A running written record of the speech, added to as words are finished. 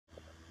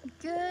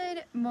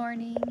Good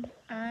morning.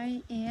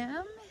 I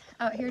am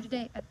out here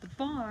today at the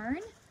barn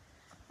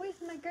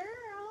with my girls.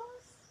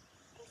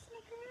 It's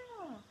my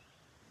girl.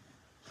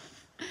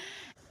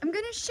 I'm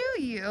going to show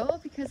you,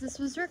 because this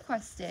was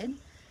requested,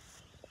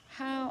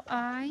 how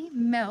I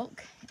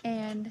milk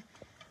and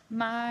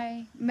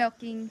my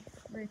milking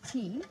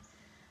routine.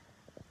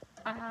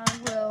 I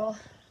will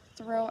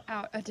throw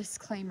out a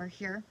disclaimer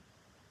here.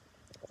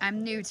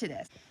 I'm new to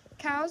this.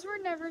 Cows were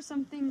never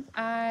something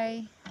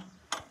I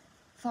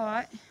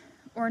thought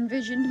or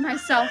envisioned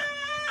myself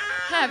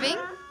having.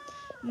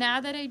 Now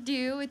that I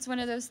do, it's one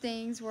of those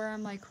things where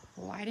I'm like,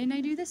 why didn't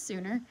I do this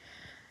sooner?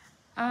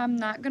 I'm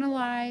not gonna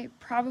lie,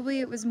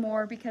 probably it was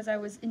more because I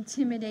was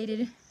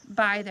intimidated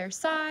by their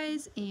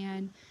size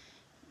and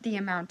the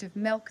amount of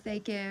milk they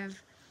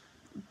give.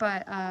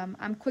 But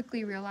I'm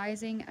quickly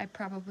realizing I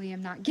probably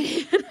am not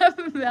getting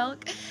enough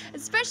milk,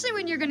 especially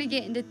when you're gonna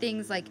get into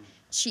things like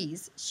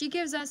cheese. She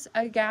gives us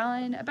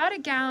about a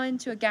gallon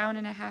to a gallon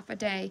and a half a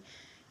day,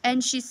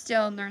 and she's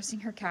still nursing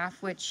her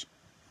calf, which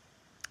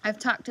I've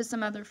talked to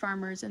some other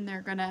farmers and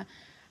they're gonna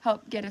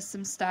help get us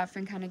some stuff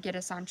and kind of get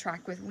us on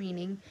track with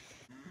weaning.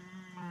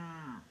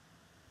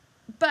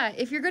 But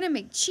if you're gonna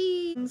make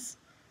cheese,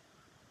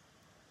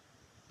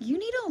 you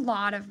need a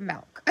lot of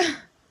milk.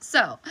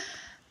 So,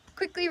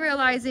 quickly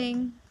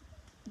realizing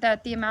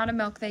that the amount of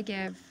milk they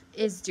give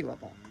is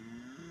doable.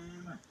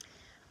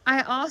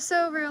 I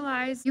also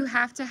realized you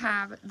have to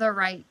have the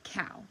right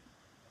cow.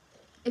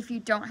 If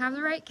you don't have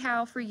the right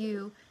cow for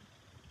you,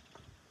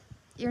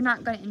 you're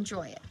not going to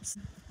enjoy it.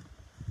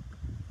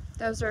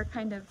 Those are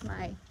kind of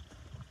my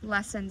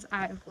lessons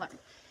I've learned.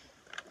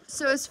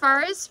 So as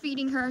far as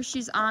feeding her,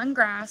 she's on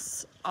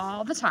grass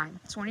all the time,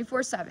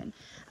 24/7.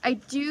 I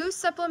do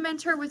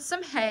supplement her with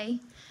some hay.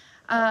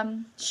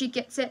 She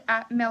gets it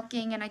at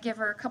milking, and I give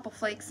her a couple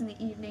flakes in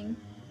the evening.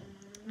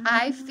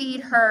 I feed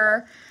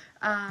her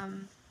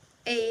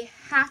a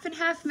half and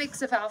half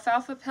mix of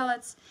alfalfa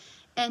pellets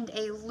and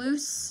a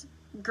loose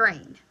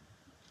grain.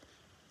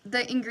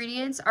 The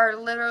ingredients are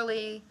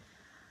literally,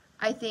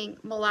 I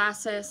think,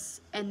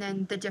 molasses and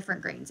then the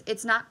different grains.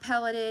 It's not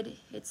pelleted,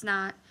 it's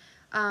not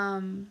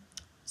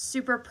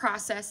super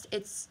processed,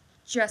 it's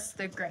just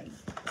the grain.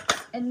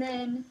 And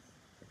then,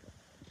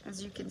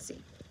 as you can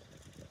see,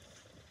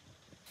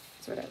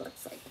 that's what it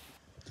looks like.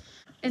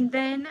 And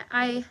then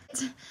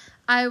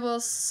I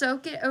will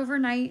soak it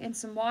overnight in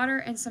some water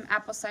and some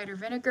apple cider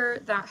vinegar.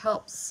 That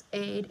helps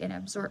aid in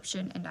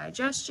absorption and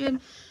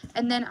digestion.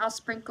 And then I'll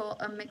sprinkle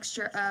a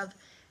mixture of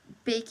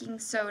baking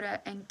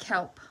soda and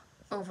kelp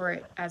over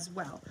it as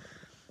well,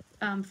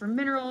 for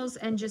minerals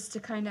and just to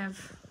kind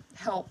of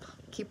help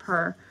keep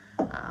her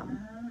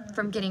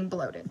from getting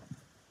bloated.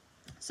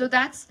 So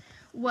that's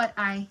what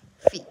I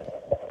feed.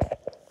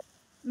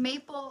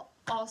 Maple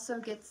also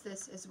gets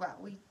this as well.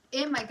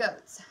 And my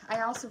goats.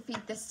 I also feed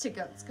this to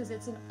goats because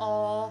it's an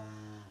all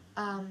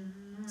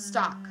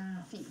stock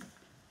feed.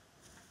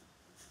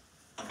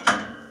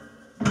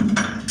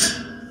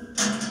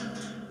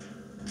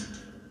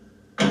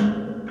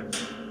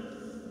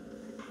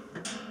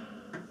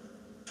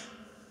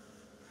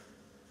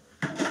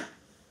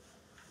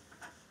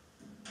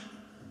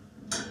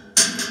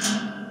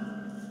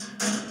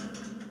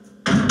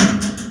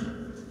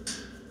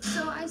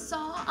 So I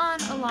saw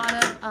on a lot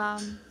of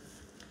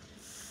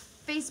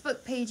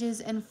Facebook pages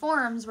and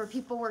forums where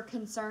people were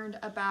concerned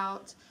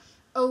about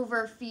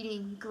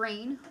overfeeding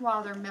grain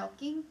while they're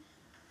milking,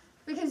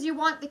 because you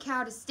want the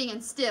cow to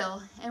stand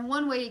still, and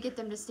one way to get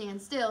them to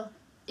stand still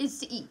is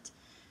to eat.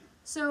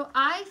 So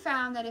I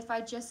found that if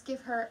I just give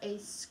her a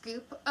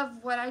scoop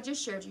of what I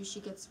just showed you, she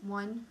gets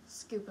one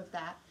scoop of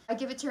that. I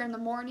give it to her in the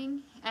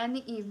morning and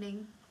the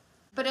evening,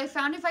 but I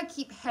found if I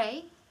keep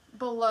hay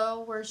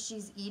below where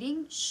she's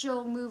eating,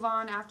 she'll move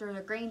on after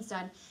the grain's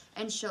done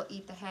and she'll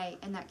eat the hay,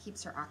 and that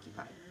keeps her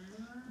occupied.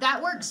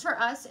 That works for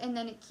us, and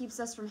then it keeps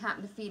us from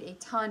having to feed a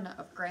ton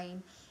of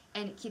grain,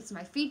 and it keeps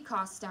my feed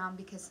costs down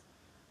because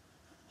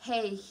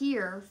hay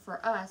here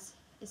for us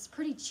is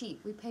pretty cheap.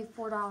 We pay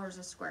 $4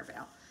 a square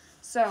bale.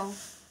 So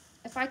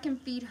if I can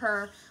feed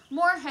her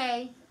more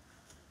hay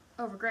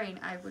over grain,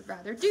 I would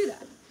rather do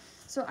that.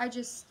 So I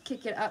just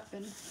kick it up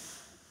and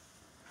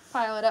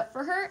pile it up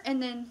for her,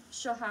 and then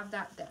she'll have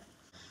that there.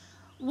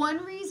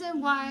 One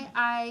reason why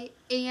I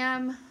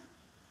am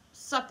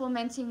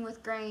supplementing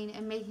with grain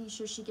and making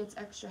sure she gets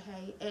extra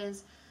hay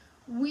is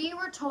we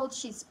were told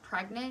she's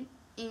pregnant,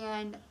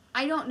 and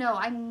I don't know,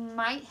 I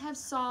might have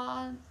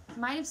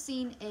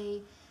seen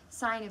a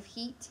sign of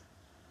heat.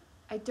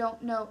 I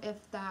don't know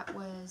if that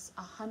was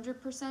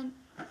 100%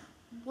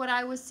 what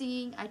I was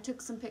seeing. I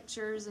took some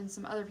pictures and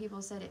some other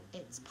people said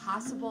it's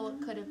possible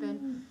it could have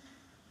been.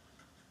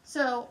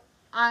 So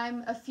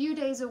I'm a few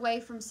days away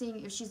from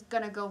seeing if she's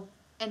gonna go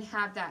and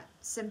have that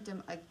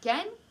symptom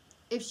again.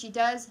 If she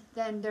does,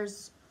 then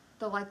there's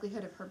the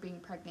likelihood of her being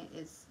pregnant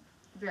is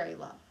very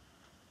low.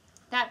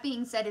 That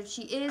being said, if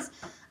she is,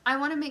 I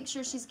want to make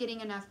sure she's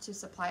getting enough to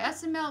supply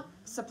us in milk,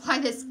 supply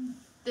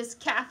this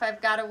calf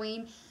I've got to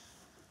wean,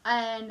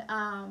 and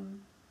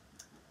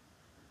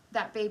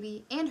that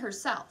baby and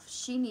herself.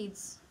 She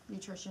needs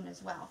nutrition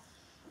as well.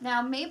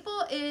 Now,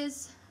 Maple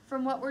is,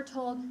 from what we're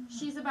told,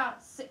 she's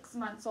about 6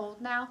 months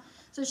old now.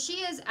 So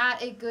she is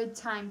at a good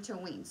time to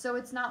wean. So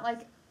it's not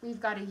like we've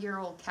got a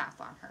year-old calf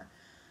on her.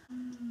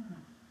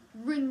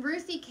 When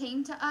Ruthie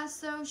came to us,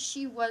 though,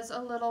 she was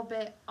a little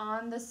bit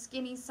on the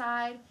skinny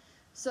side.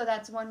 So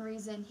that's one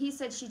reason. He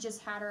said she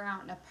just had her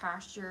out in a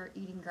pasture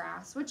eating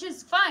grass, which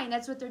is fine.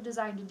 That's what they're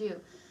designed to do.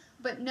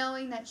 But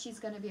knowing that she's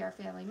going to be our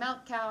family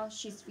milk cow,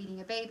 she's feeding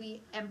a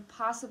baby, and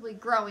possibly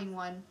growing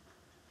one,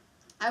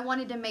 I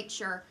wanted to make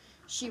sure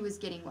she was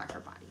getting what her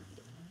body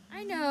needed.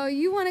 I know,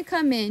 you want to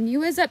come in.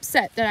 You was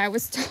upset that I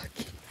was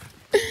talking.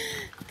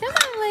 Come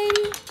on,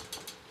 lady.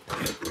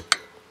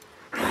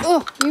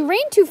 Oh, you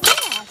ran too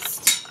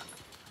fast.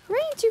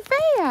 Ran too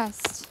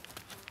fast.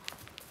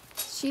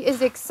 She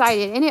is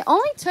excited, and it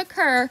only took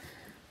her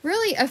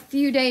really a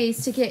few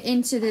days to get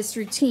into this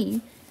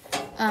routine.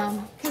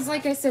 Because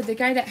like I said, the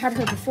guy that had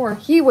her before,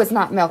 he was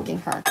not milking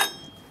her.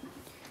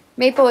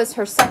 Maple is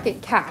her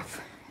second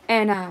calf.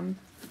 And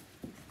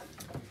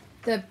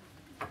the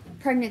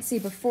pregnancy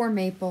before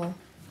Maple,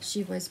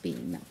 she was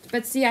being milked.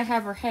 But see, I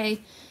have her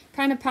hay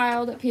kind of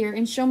piled up here,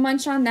 and she'll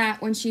munch on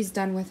that when she's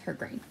done with her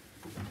grain.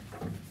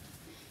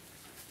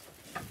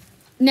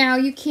 Now,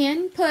 you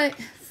can put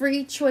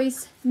free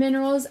choice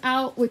minerals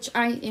out, which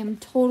I am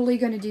totally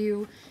going to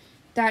do.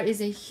 That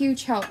is a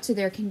huge help to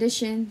their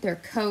condition, their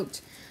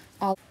coat.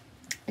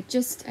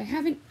 I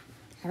haven't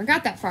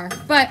got that far,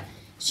 but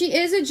she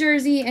is a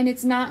Jersey, and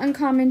it's not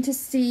uncommon to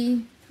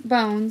see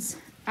bones.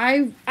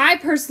 I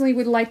personally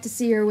would like to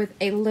see her with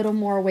a little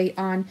more weight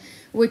on,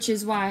 which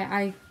is why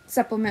I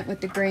supplement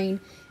with the grain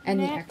and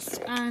the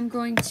extra. I'm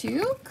going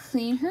to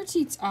clean her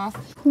teats off.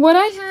 What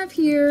I have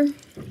here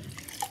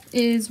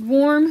is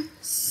warm,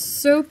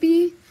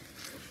 soapy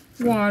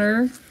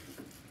water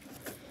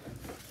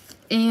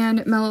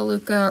and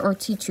melaleuca or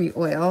tea tree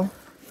oil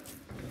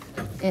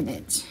in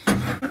it.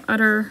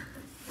 Udder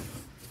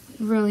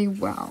really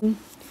well.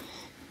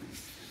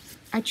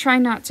 I try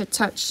not to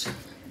touch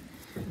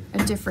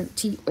a different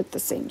teat with the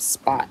same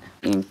spot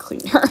and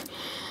clean her.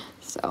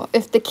 So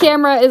if the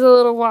camera is a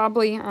little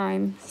wobbly,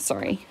 I'm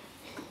sorry.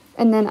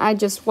 And then I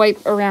just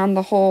wipe around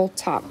the whole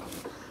top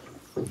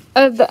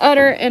of the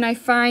udder, and I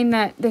find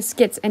that this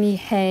gets any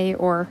hay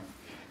or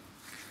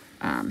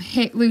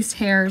loose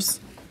hairs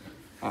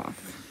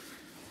off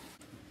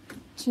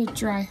to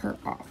dry her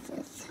off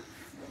with.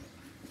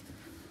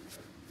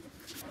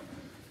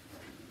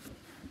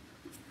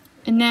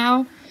 And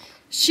now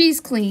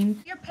she's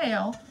clean. Your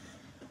pail,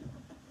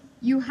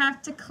 you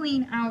have to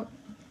clean out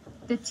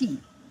the teat.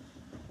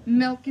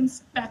 Milk and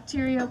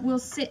bacteria will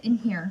sit in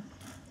here.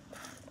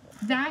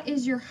 That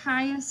is your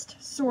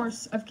highest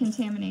source of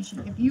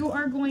contamination. If you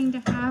are going to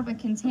have a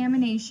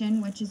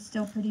contamination, which is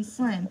still pretty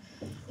slim,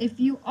 if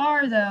you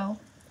are though,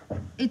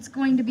 it's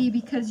going to be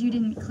because you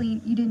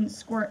didn't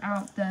squirt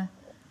out the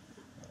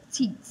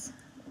teats.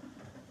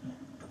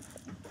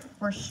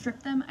 Or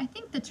strip them. I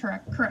think the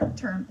correct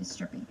term is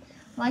stripping.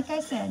 Like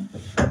I said,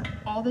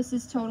 all this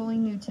is totally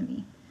new to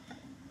me.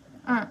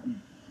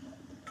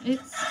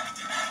 It's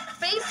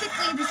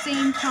basically the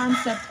same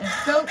concept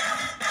as goats.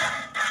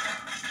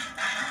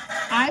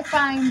 I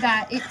find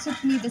that it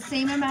took me the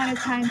same amount of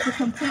time to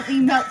completely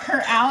milk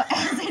her out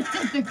as it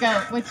did the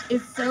goat, which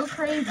is so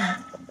crazy.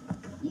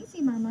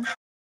 Easy, mama.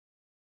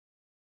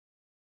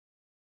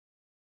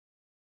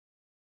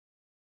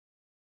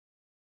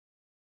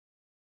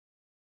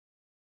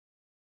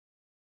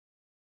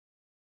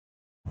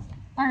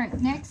 All right,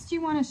 next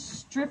you want to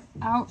strip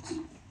out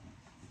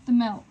the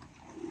milk.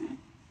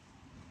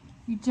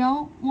 You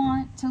don't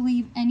want to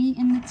leave any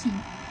in the teeth.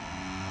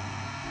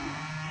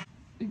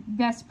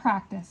 Best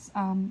practice.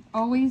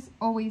 Always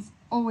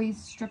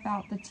strip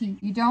out the teeth.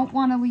 You don't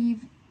want to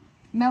leave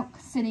milk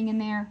sitting in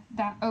there.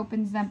 That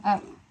opens them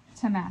up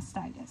to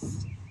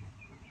mastitis.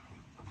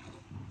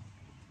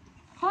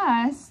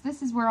 Plus,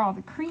 this is where all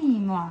the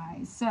cream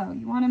lies. So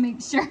you want to make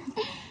sure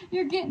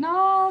you're getting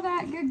all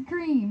that good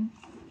cream.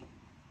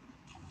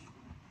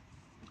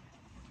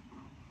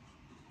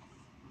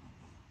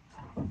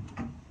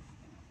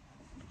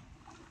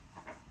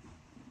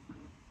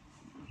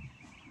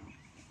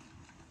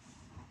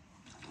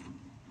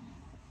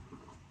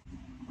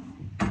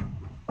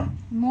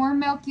 The more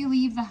milk you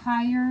leave, the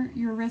higher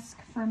your risk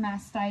for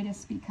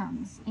mastitis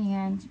becomes.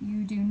 And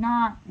you do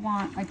not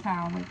want a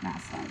cow with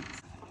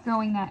mastitis.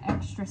 Going that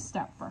extra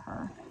step for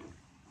her.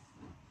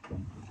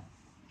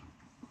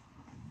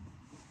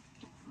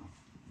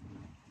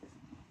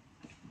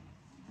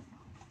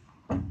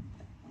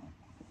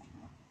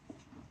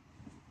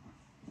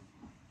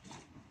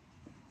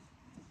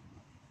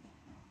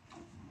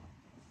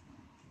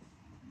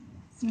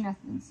 See,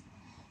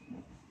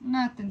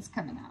 nothing's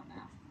coming out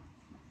now.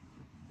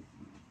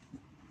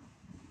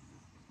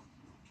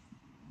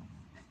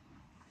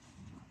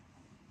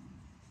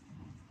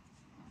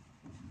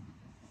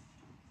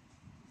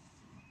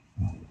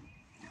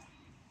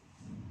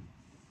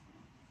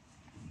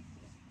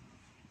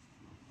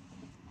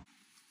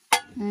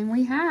 And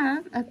we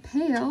have a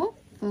pail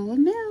full of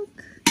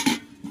milk.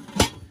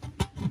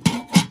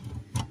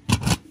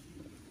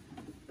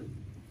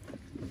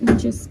 and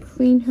just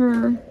clean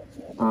her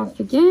off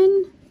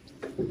again.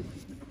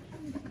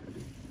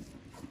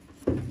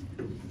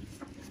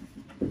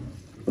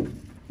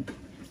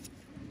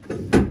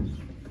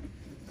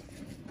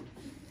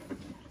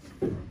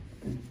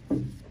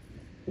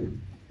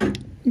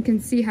 You can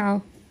see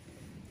how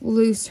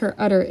loose her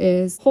udder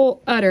is.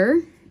 Whole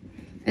udder,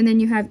 and then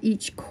you have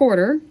each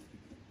quarter,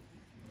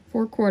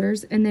 4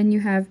 quarters, and then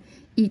you have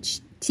each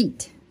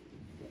teat.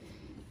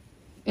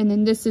 And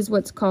then this is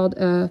what's called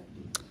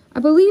I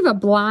believe a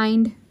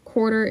blind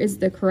quarter is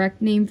the correct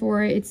name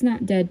for it. It's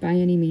not dead by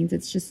any means.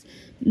 It's just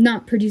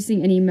not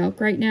producing any milk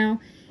right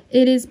now.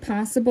 It is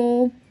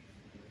possible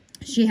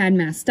she had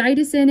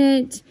mastitis in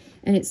it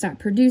and it stopped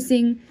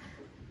producing.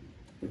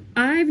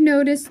 I've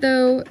noticed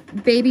though,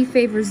 baby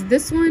favors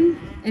this one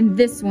and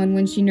this one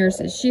when she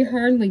nurses. She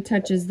hardly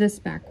touches this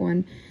back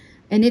one,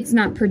 and it's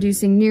not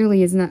producing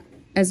nearly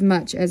as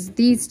much as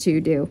these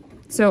two do.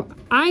 So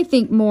I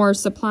think more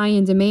supply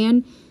and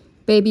demand.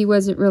 Baby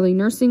wasn't really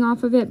nursing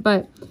off of it,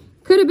 but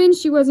could have been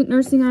she wasn't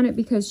nursing on it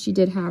because she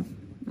did have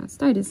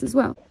mastitis as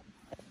well.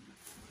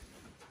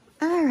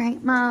 All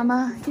right,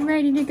 Mama, you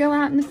ready to go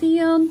out in the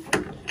field?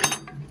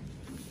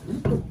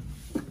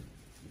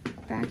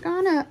 Back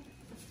on up.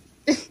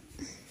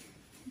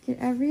 Get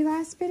every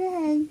last bit of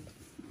hay.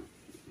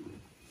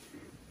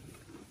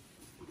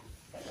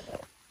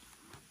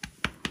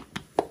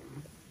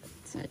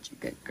 Such a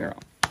good girl.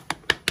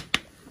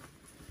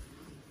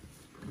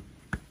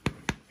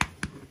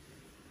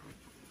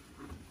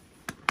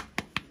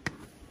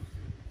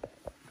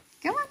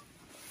 Go on.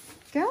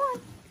 Go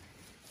on.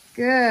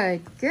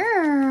 Good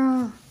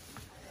girl.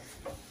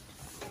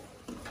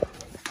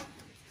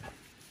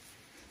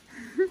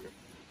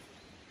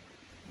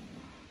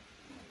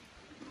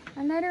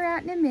 I'll let her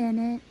out in a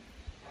minute.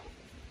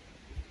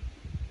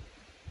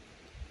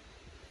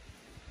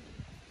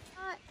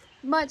 Not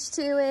much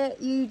to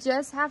it. You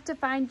just have to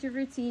find your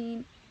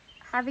routine.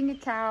 Having a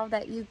cow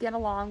that you get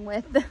along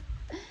with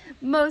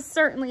most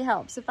certainly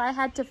helps. If I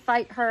had to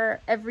fight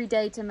her every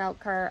day to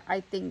milk her,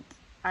 I think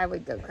I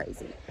would go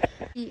crazy.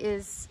 She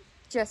is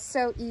just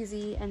so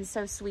easy and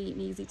so sweet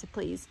and easy to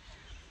please.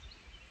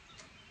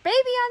 Baby,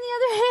 on the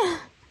other hand,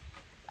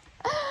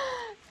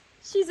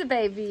 she's a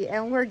baby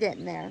and we're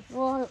getting there.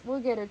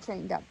 We'll get her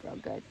trained up real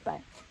good.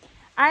 But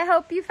I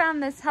hope you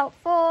found this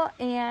helpful,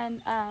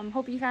 and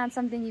hope you found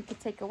something you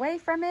could take away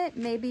from it.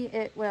 Maybe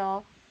it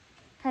will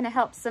kind of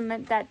help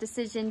cement that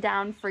decision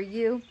down for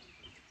you.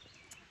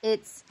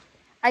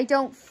 I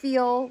don't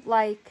feel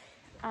like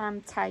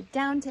I'm tied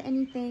down to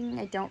anything.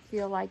 I don't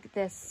feel like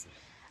this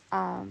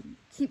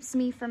keeps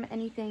me from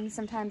anything.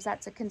 Sometimes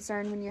that's a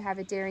concern when you have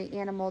a dairy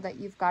animal that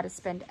you've got to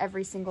spend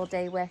every single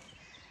day with.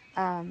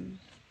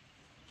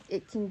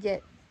 It can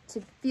get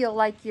to feel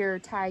like you're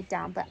tied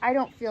down, but I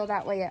don't feel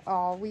that way at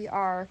all. We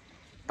are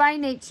by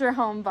nature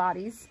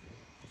homebodies,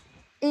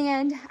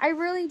 and I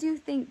really do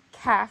think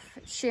calf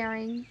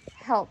sharing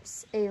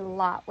helps a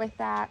lot with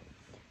that.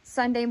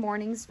 Sunday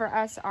mornings for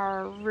us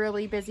are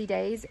really busy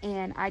days,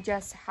 and I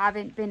just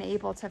haven't been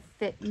able to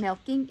fit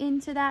milking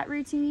into that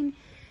routine.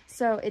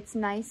 So it's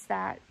nice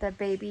that the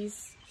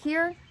baby's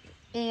here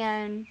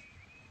and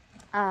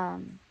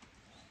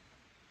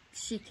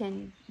she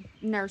can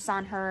nurse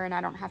on her, and I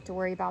don't have to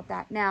worry about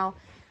that. Now,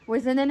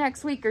 within the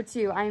next week or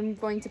two, I'm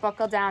going to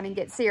buckle down and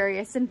get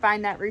serious and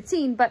find that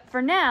routine. But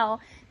for now,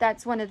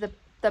 that's one of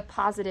the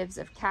positives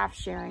of calf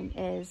sharing,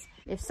 is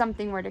if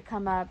something were to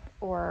come up,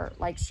 or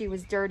like she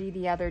was dirty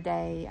the other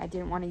day, I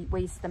didn't want to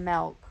waste the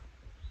milk,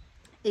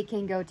 it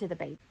can go to the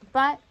baby.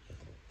 But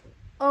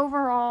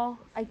overall,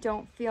 I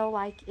don't feel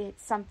like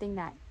it's something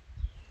that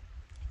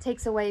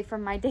takes away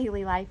from my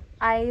daily life.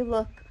 I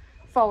look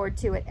forward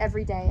to it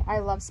every day. I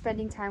love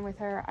spending time with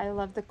her. I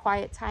love the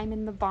quiet time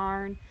in the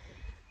barn.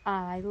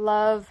 I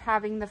love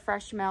having the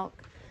fresh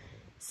milk.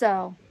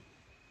 So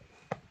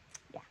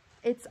yeah,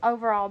 it's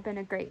overall been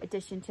a great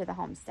addition to the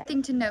homestead.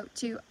 Thing to note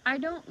too, I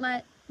don't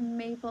let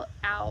Maple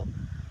out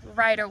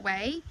right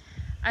away.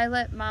 I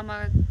let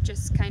Mama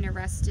just kind of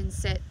rest and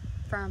sit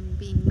from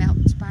being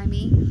milked by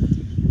me.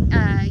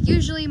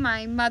 Usually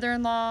my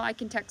mother-in-law, I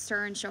can text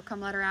her and she'll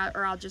come let her out,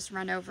 or I'll just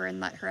run over and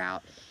let her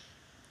out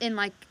in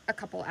like a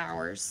couple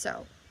hours.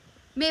 So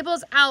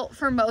Mabel's out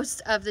for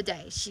most of the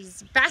day.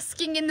 She's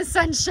basking in the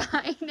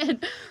sunshine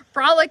and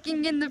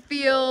frolicking in the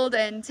field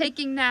and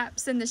taking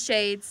naps in the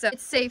shade. So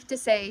it's safe to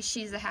say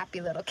she's a happy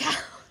little cow.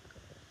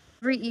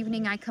 Every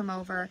evening I come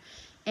over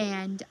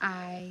and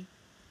I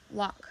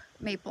lock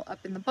Maple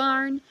up in the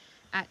barn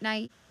at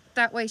night.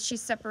 That way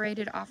she's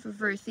separated off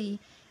of Ruthie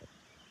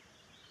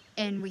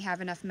and we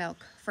have enough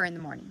milk for in the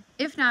morning.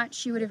 If not,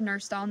 she would have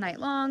nursed all night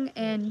long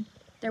and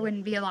there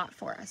wouldn't be a lot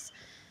for us.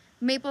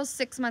 Maple's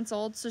 6 months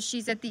old, so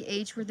she's at the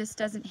age where this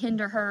doesn't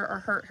hinder her or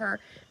hurt her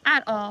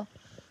at all.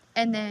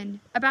 And then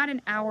about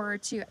an hour or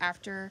two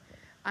after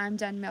I'm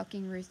done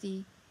milking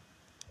Ruthie,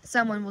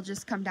 someone will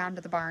just come down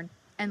to the barn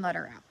and let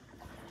her out.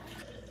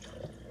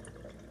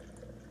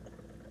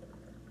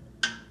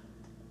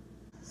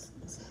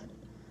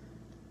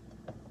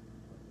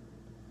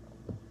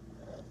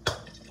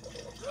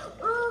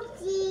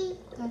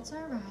 That's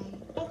all right.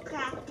 I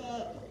cracked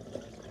it.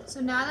 So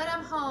now that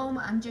I'm home,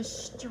 I'm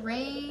just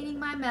straining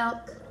my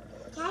milk.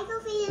 Can I go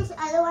feed this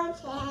other one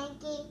to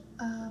Hanky?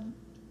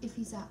 If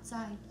he's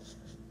outside.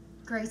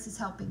 Grace is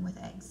helping with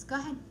eggs. Go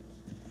ahead.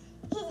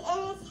 He's in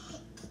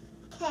his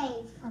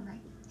cave. All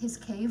right. His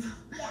cave.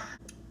 Yeah.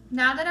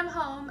 Now that I'm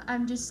home,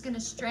 I'm just gonna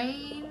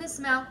strain this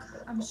milk.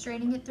 I'm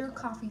straining it through a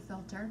coffee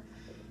filter.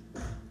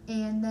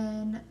 And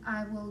then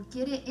I will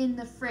get it in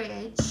the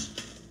fridge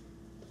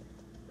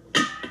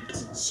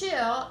to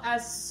chill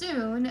as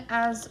soon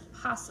as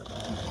possible.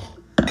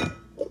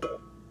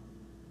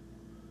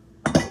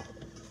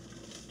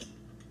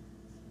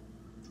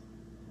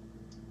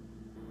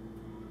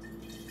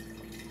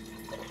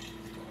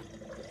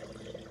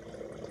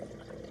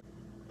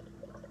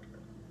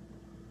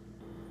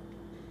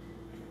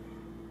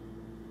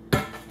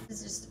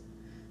 This is just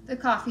the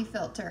coffee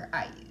filter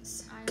I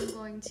use. I'm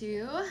going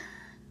to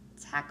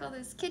tackle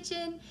this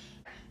kitchen.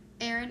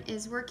 Aaron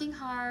is working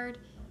hard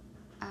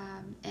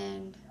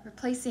and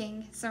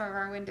replacing some of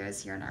our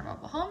windows here in our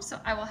mobile home, so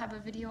I will have a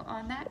video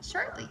on that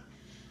shortly.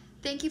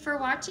 Thank you for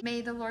watching.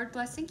 May the Lord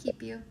bless and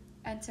keep you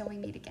until we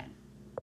meet again.